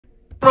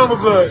Mama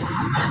blood.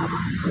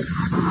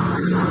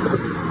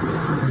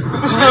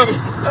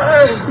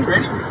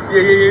 Ready?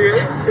 Yeah.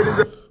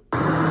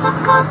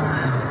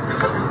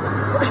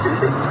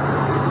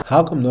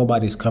 How come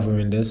nobody's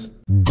covering this?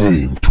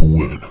 Game to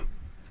win.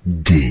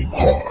 Game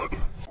hard.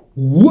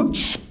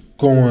 What's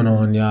going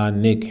on, y'all?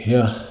 Nick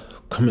here,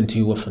 coming to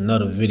you with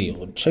another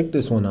video. Check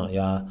this one out,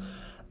 y'all.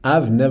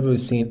 I've never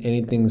seen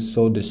anything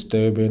so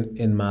disturbing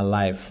in my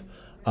life.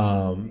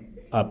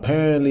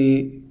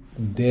 Apparently,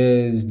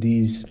 there's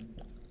these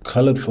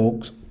colored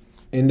folks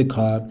in the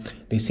car.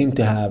 They seem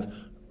to have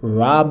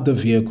robbed the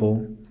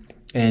vehicle,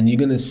 and you're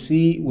gonna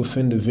see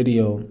within the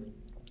video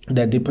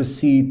that they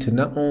proceed to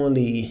not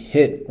only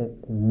hit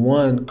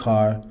one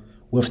car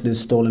with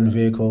this stolen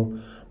vehicle,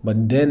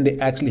 but then they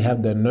actually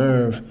have the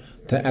nerve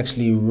to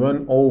actually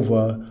run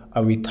over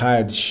a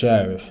retired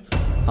sheriff.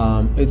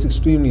 It's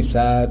extremely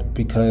sad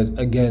because,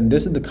 again,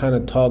 this is the kind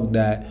of talk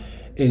that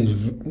this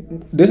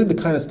is the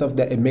kind of stuff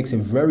that it makes it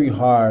very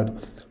hard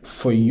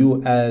for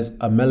you as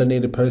a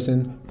melanated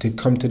person to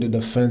come to the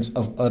defense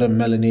of other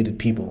melanated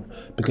people,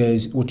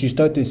 because what you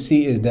start to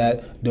see is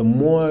that the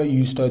more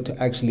you start to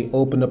actually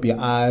open up your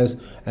eyes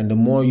and the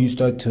more you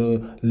start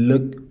to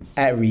look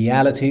at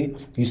reality,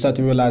 you start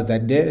to realize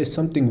that there is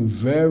something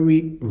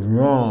very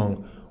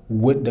wrong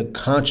with the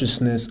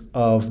consciousness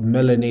of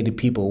melanated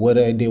people,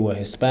 whether they were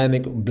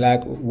Hispanic,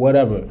 black,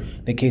 whatever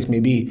the case may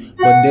be.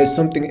 But there's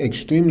something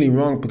extremely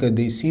wrong because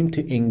they seem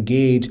to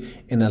engage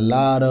in a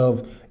lot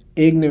of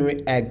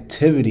ignorant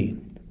activity,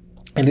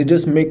 and it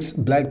just makes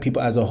black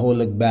people as a whole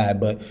look bad.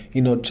 But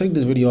you know, check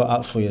this video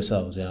out for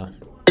yourselves, y'all.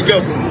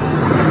 Go.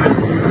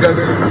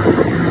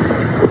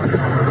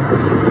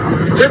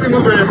 Take me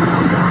moving.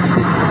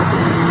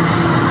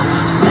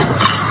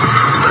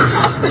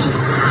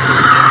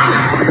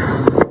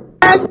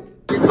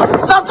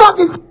 Stop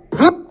talking. Stop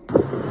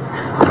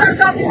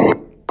talking.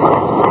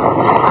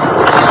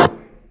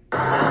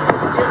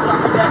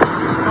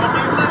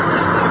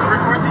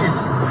 Record these.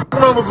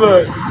 Mama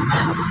blood.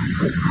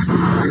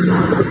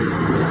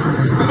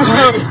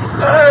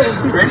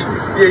 Ready?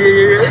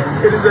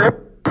 Yeah. It is that.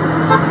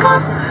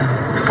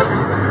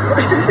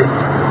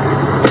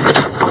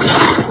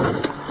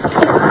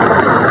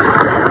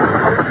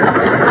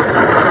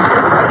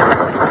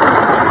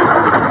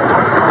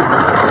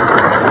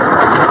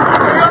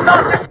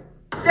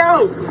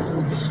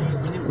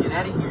 Get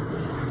out of here.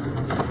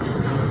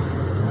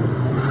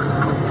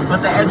 Put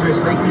the address,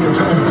 make me a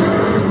joke.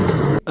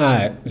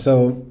 Alright, so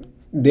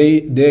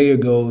there you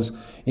goes.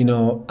 You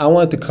know, I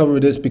wanted to cover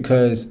this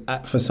because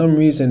for some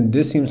reason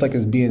this seems like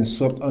it's being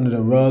swept under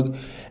the rug,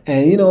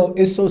 and you know,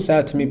 it's so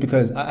sad to me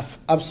because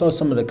I've saw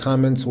some of the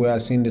comments where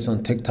I've seen this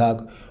on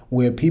TikTok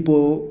where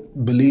people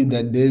believe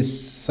that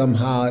this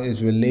somehow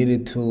is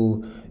related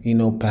to, you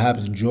know,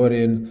 perhaps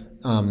Jordan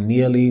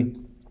Neely,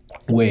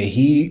 where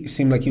he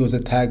seemed like he was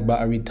attacked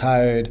by a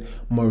retired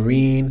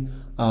Marine,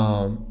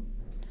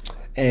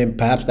 and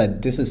perhaps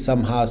that this is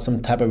somehow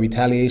some type of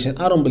retaliation.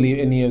 I don't believe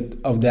any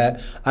of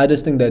that. I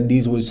just think that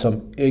these were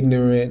some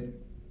ignorant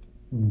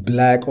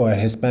black or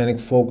Hispanic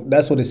folk.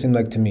 That's what it seemed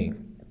like to me.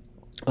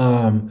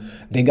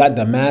 They got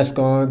the mask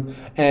on,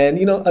 and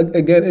you know,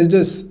 again, it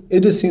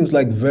just seems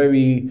like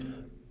very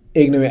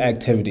ignorant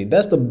activity.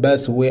 That's the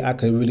best way I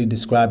could really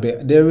describe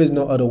it. There is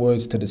no other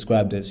words to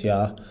describe this,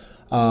 y'all.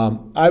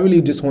 I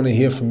really just want to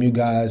hear from you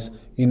guys.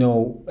 You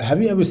know,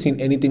 have you ever seen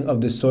anything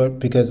of this sort?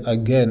 Because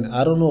again,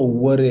 I don't know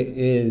what it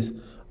is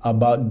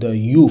about the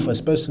youth,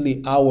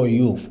 especially our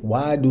youth.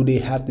 Why do they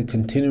have to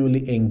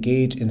continually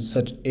engage in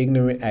such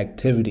ignorant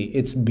activity?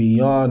 It's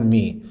beyond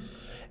me.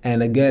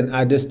 And again,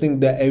 I just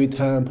think that every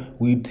time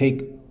we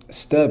take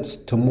steps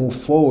to move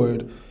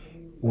forward,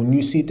 when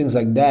you see things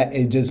like that,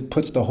 it just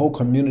puts the whole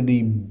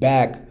community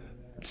back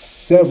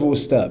several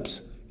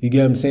steps. You get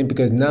what I'm saying?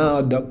 Because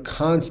now the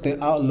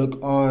constant outlook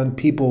on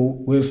people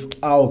with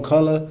our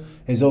color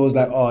is always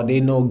like, oh, they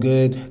no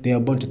good, they're a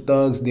bunch of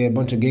thugs, they're a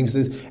bunch of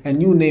gangsters,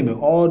 and you name it,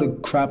 all the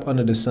crap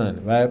under the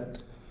sun, right?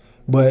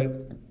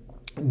 But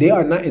they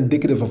are not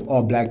indicative of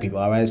all black people,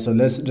 all right? So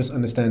let's just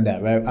understand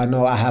that, right? I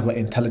know I have an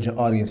intelligent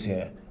audience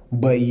here,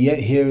 but yet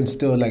here and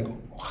still, like,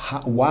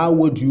 why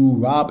would you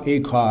rob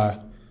a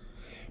car,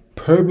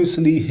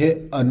 purposely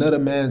hit another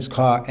man's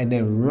car, and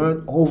then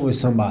run over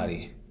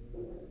somebody?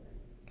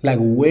 Like,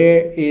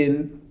 where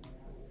in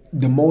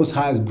the Most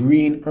High's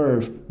green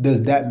earth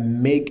does that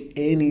make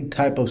any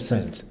type of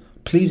sense?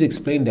 Please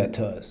explain that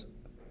to us.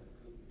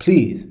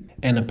 Please.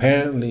 And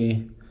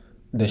apparently,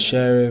 the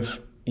sheriff,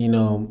 you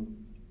know,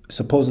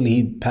 supposedly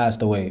he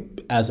passed away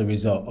as a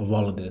result of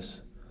all of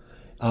this.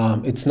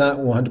 It's not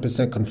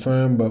 100%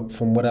 confirmed, but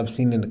from what I've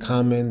seen in the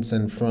comments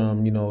and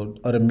from, you know,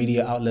 other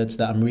media outlets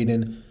that I'm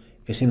reading,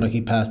 it seemed like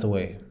he passed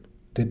away.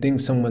 To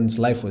think someone's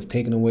life was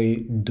taken away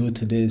due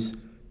to this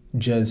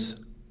just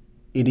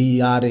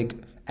idiotic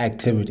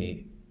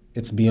activity,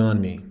 it's beyond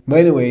me.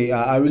 But anyway,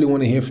 I really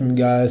want to hear from you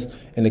guys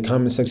in the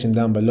comment section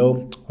down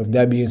below. With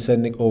that being said,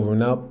 Nick over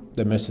and out.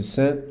 The message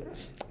sent.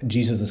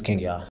 Jesus is king,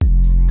 y'all.